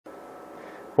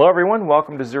Hello everyone,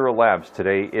 welcome to Zero Labs.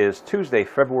 Today is Tuesday,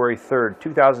 February 3rd,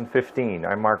 2015.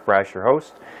 I'm Mark Brash, your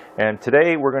host, and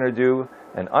today we're going to do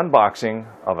an unboxing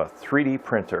of a 3D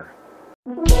printer.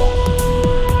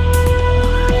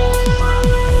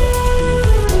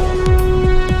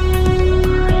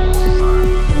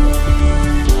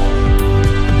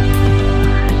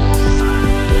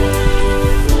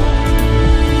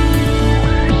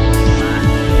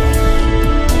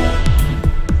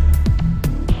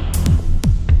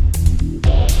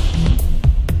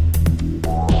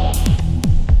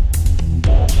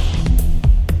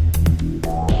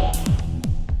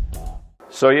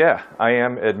 So yeah, I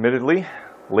am admittedly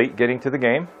late getting to the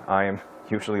game. I am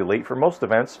usually late for most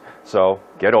events, so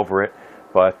get over it.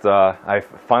 But I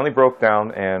finally broke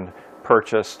down and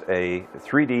purchased a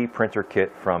 3D printer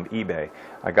kit from eBay.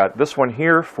 I got this one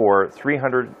here for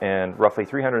roughly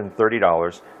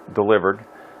 $330 delivered.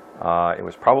 It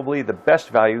was probably the best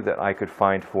value that I could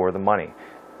find for the money.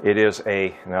 It is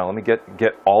now let me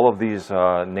get all of these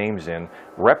names in.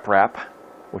 RepRap,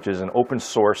 which is an open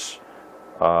source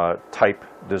type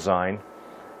design,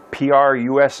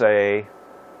 Prusa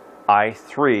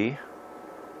i3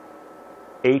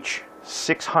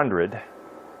 A600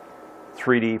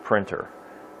 3D printer.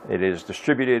 It is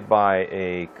distributed by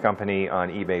a company on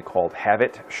eBay called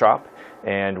Havit-Shop,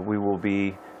 and we will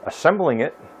be assembling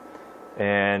it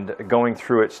and going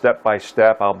through it step by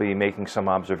step. I'll be making some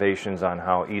observations on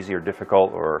how easy or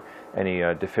difficult or any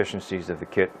deficiencies of the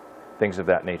kit, things of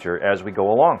that nature, as we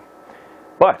go along.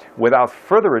 But without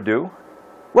further ado,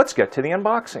 let's get to the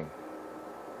unboxing.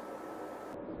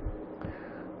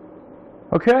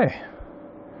 Okay,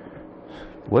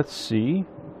 let's see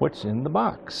what's in the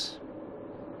box.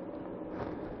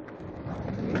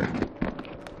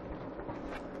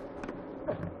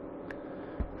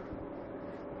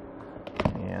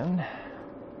 And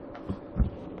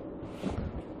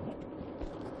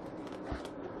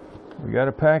we got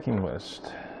a packing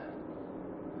list.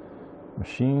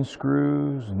 Machine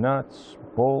screws, nuts,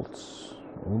 bolts,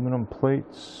 aluminum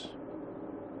plates.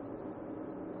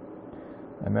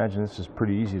 I imagine this is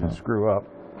pretty easy to screw up.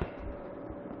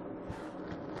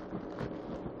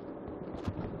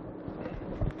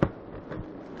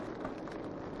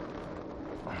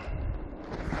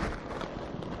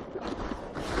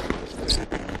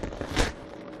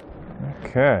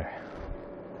 Okay.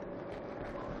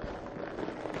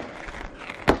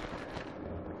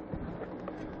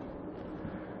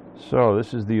 So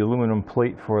this is the aluminum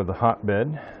plate for the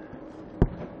hotbed.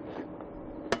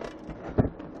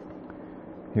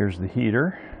 Here's the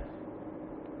heater.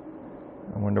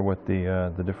 I wonder what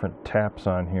the different taps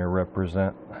on here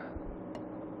represent.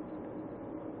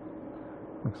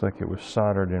 Looks like it was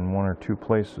soldered in one or two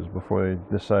places before they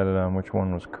decided on which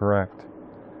one was correct.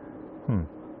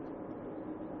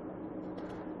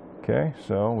 Okay,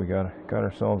 so we got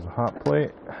ourselves a hot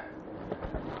plate.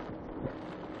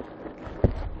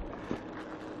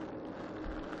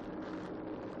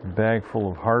 Bag full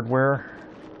of hardware,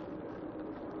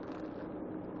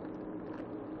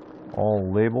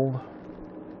 all labeled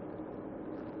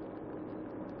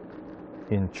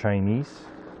in Chinese.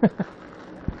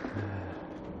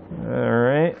 All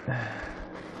right.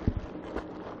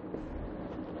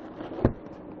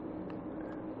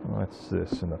 What's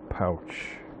this in a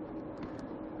pouch?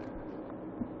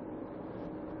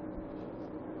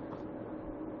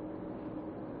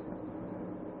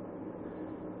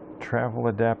 Travel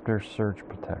adapter surge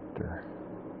protector.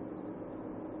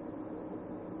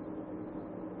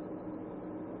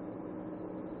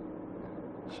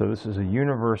 So this is a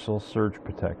universal surge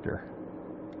protector.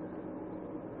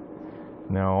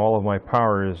 Now all of my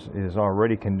power is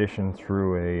already conditioned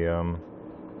through a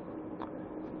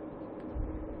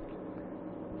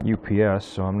UPS,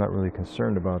 so I'm not really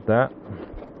concerned about that.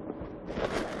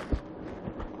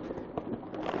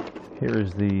 Here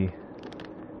is the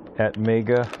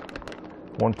Atmega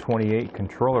 128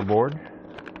 controller board,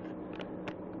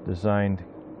 designed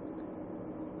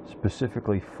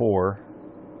specifically for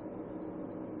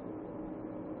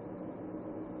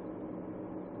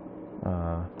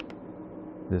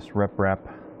this RepRap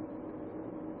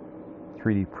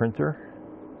 3D printer.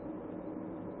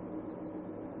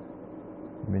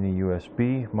 Mini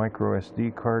USB, micro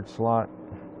SD card slot.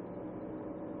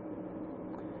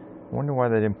 I wonder why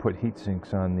they didn't put heat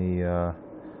sinks on the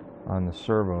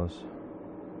servos.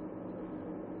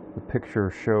 The picture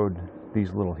showed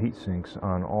these little heat sinks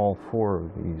on all four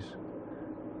of these.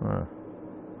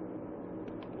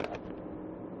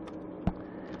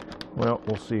 Well,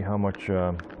 we'll see how much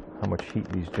heat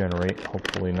these generate.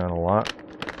 Hopefully not a lot.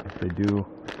 If they do,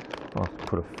 I'll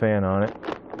put a fan on it.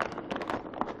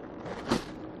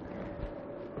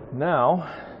 Now,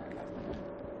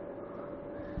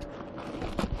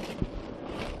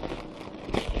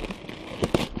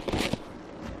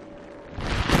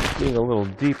 dig a little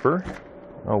deeper.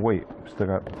 Oh wait, still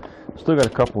got a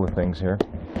couple of things here.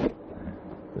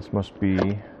 This must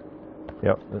be,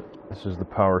 yep, this is the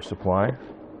power supply.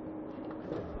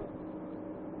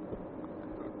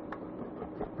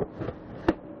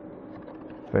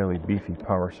 Fairly beefy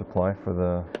power supply for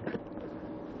the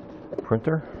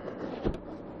printer.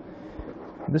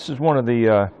 This is one of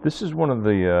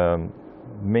the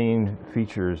main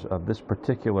features of this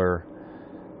particular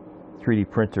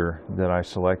 3D printer that I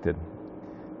selected.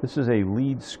 This is a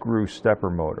lead screw stepper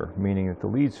motor, meaning that the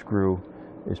lead screw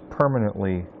is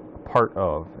permanently part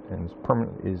of, and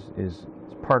is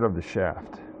part of the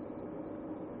shaft.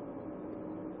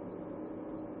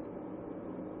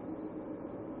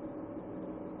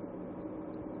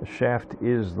 The shaft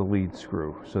is the lead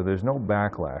screw, so there's no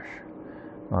backlash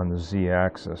on the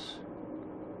Z-axis.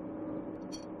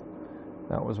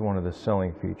 That was one of the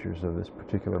selling features of this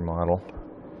particular model,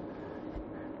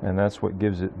 and that's what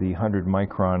gives it the 100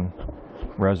 micron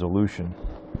resolution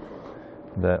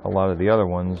that a lot of the other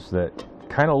ones that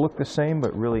kind of look the same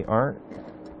but really aren't,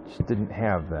 just didn't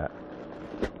have that.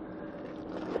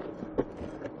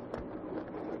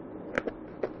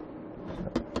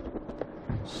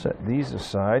 Set these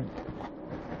aside.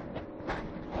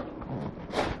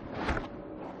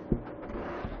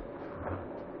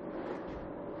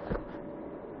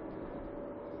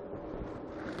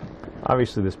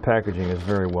 Obviously this packaging is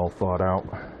very well thought out.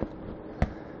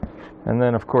 And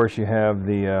then of course you have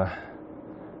the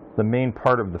main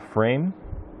part of the frame,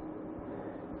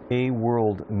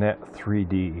 A-World-Net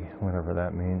 3D, whatever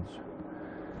that means.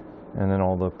 And then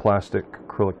all the plastic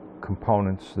acrylic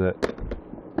components that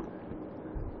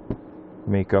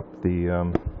make up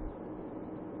the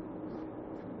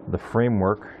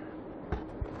framework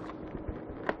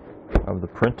of the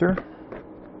printer.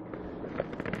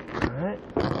 All right.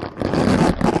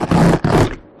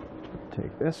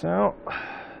 Take this out.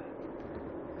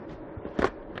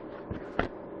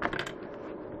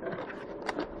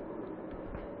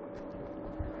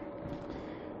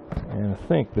 And I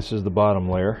think this is the bottom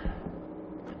layer.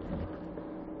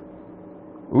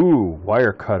 Ooh,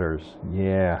 wire cutters.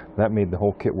 Yeah, that made the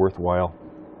whole kit worthwhile.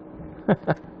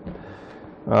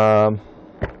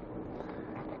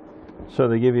 So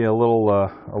they give you a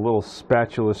little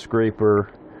spatula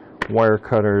scraper, wire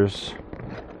cutters,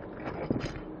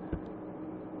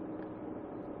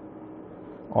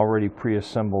 already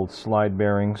pre-assembled slide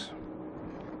bearings.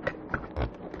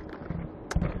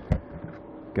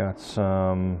 Got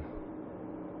some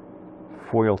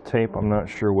foil tape, I'm not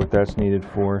sure what that's needed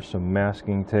for, some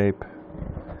masking tape,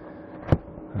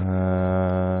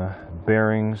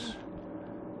 bearings,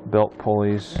 belt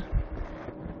pulleys,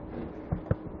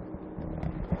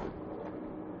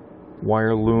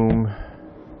 wire loom,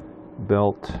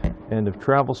 belt, end of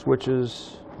travel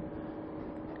switches,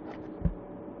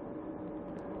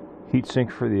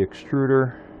 heatsink for the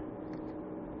extruder,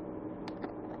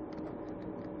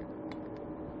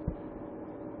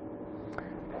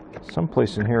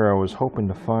 someplace in here I was hoping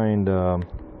to find an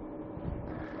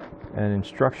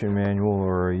instruction manual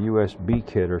or a USB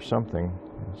kit or something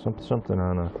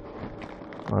on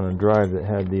a drive that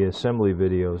had the assembly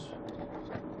videos.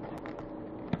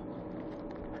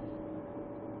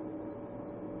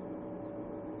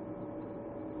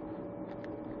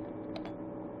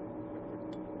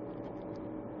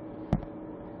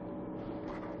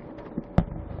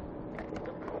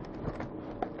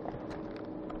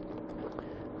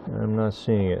 I'm not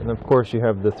seeing it. And of course you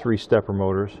have the 3 stepper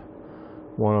motors.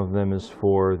 One of them is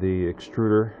for the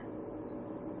extruder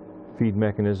feed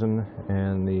mechanism,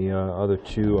 and the other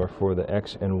 2 are for the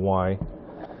X and Y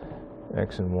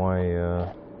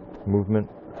movement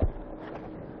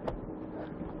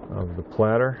of the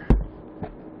platter.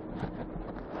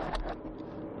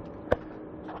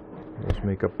 Those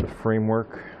make up the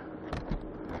framework,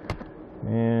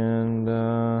 and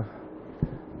I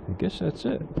guess that's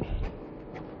it.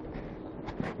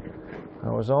 I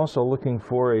was also looking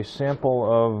for a sample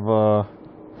of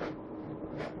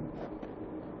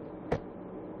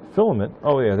filament.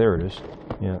 Oh yeah, there it is.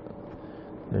 Yeah,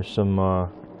 there's some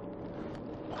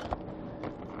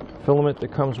filament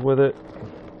that comes with it,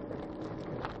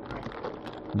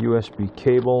 USB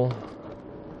cable,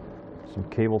 some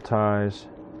cable ties.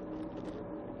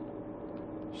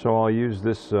 So I'll use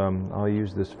this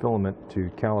filament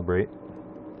to calibrate.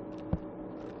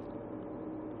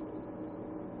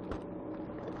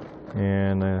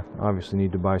 And I obviously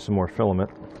need to buy some more filament,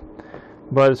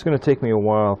 but it's going to take me a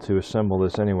while to assemble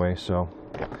this anyway, so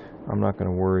I'm not going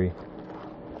to worry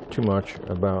too much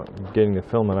about getting the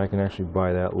filament. I can actually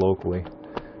buy that locally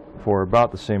for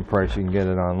about the same price you can get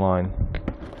it online.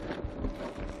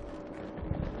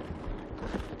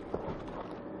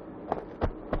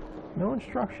 No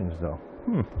instructions though.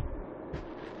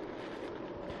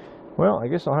 Well, I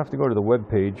guess I'll have to go to the web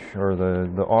page or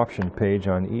the auction page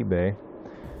on eBay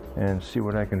and see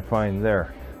what I can find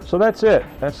there. So that's it.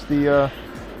 That's the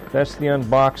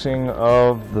unboxing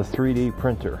of the 3D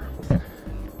printer.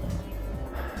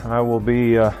 I will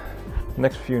be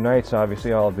next few nights.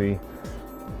 Obviously, I'll be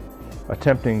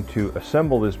attempting to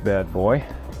assemble this bad boy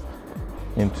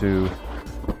into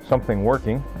something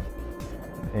working,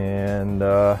 and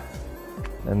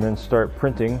then start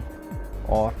printing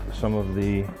off some of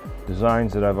the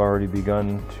designs that I've already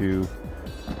begun to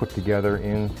put together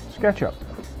in SketchUp.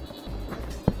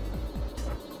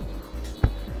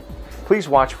 Please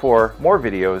watch for more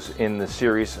videos in the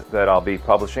series that I'll be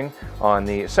publishing on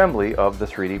the assembly of the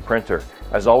 3D printer.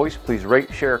 As always, please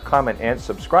rate, share, comment, and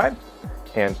subscribe.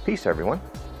 And peace, everyone.